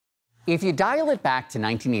If you dial it back to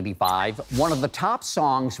 1985, one of the top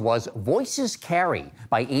songs was Voices Carry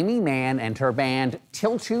by Amy Mann and her band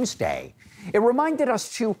Till Tuesday. It reminded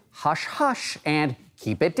us to hush hush and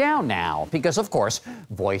keep it down now, because of course,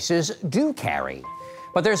 voices do carry.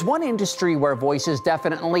 But there's one industry where voices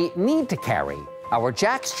definitely need to carry. Our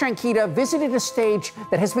Jax Tranchida visited a stage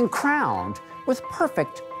that has been crowned with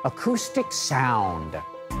perfect acoustic sound.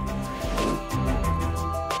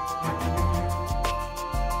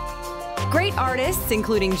 Great artists,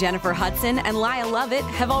 including Jennifer Hudson and Lyle Lovett,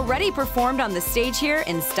 have already performed on the stage here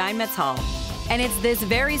in Steinmetz Hall. And it's this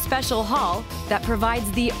very special hall that provides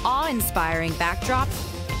the awe-inspiring backdrop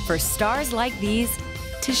for stars like these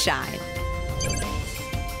to shine.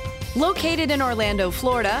 Located in Orlando,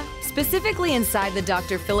 Florida, specifically inside the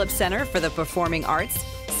Dr. Phillips Center for the Performing Arts,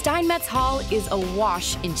 Steinmetz Hall is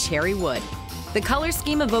awash in cherry wood, the color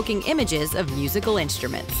scheme evoking images of musical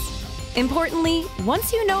instruments. Importantly,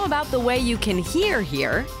 once you know about the way you can hear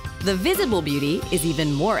here, the visible beauty is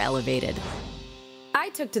even more elevated. I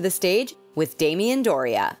took to the stage with Damian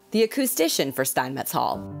Doria, the acoustician for Steinmetz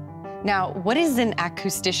Hall. Now, what is an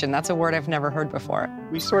acoustician? That's a word I've never heard before.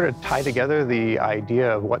 We sort of tie together the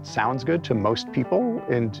idea of what sounds good to most people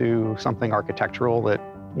into something architectural that,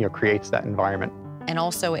 creates that environment. And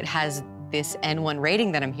also it has this N1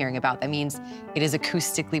 rating that I'm hearing about. That means it is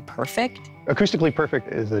acoustically perfect. Acoustically perfect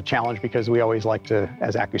is a challenge because we always like to,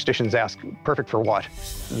 as acousticians, ask, perfect for what?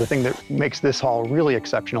 The thing that makes this hall really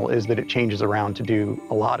exceptional is that it changes around to do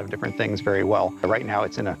a lot of different things very well. Right now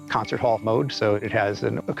it's in a concert hall mode, so it has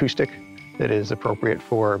an acoustic that is appropriate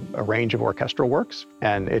for a range of orchestral works,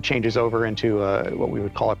 and it changes over into what we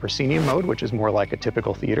would call a proscenium mode, which is more like a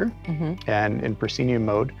typical theater. And in proscenium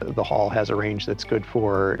mode, the hall has a range that's good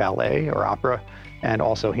for ballet or opera, and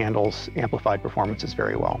also handles amplified performances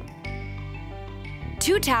very well.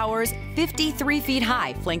 2 towers, 53 feet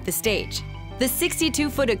high, flank the stage. The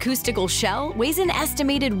 62-foot acoustical shell weighs an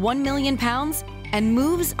estimated 1 million pounds and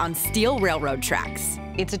moves on steel railroad tracks.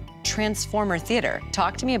 It's a transformer theater.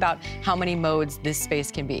 Talk to me about how many modes this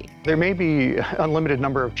space can be. There may be an unlimited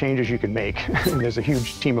number of changes you can make. There's a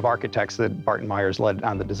huge team of architects that Barton Myers led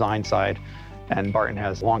on the design side, and Barton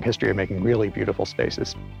has a long history of making really beautiful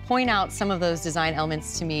spaces. Point out some of those design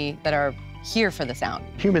elements to me that are here for the sound.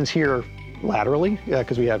 Humans hear laterally,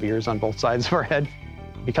 because we have ears on both sides of our head.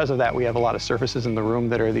 Because of that, we have a lot of surfaces in the room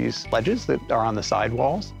that are these ledges that are on the side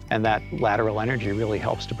walls, and that lateral energy really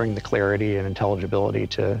helps to bring the clarity and intelligibility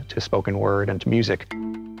to spoken word and to music.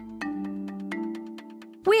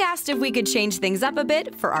 We asked if we could change things up a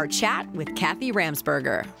bit for our chat with Kathy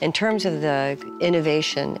Ramsberger. In terms of the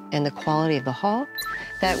innovation and the quality of the hall,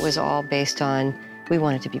 that was all based on, we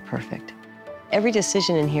want it to be perfect. Every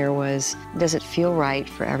decision in here was, does it feel right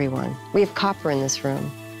for everyone? We have copper in this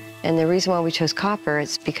room. And the reason why we chose copper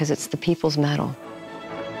is because it's the people's metal.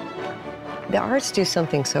 The arts do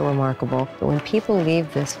something so remarkable, but when people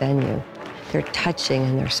leave this venue, they're touching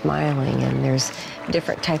and they're smiling and there's a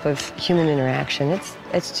different type of human interaction.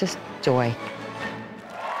 It's just joy.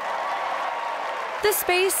 The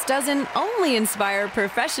space doesn't only inspire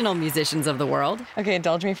professional musicians of the world. Okay,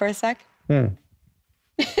 indulge me for a sec.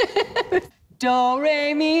 Do,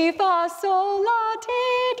 re, mi, fa, sol, la,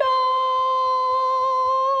 ti, do.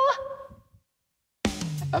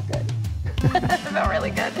 Okay. That felt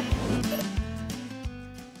really good.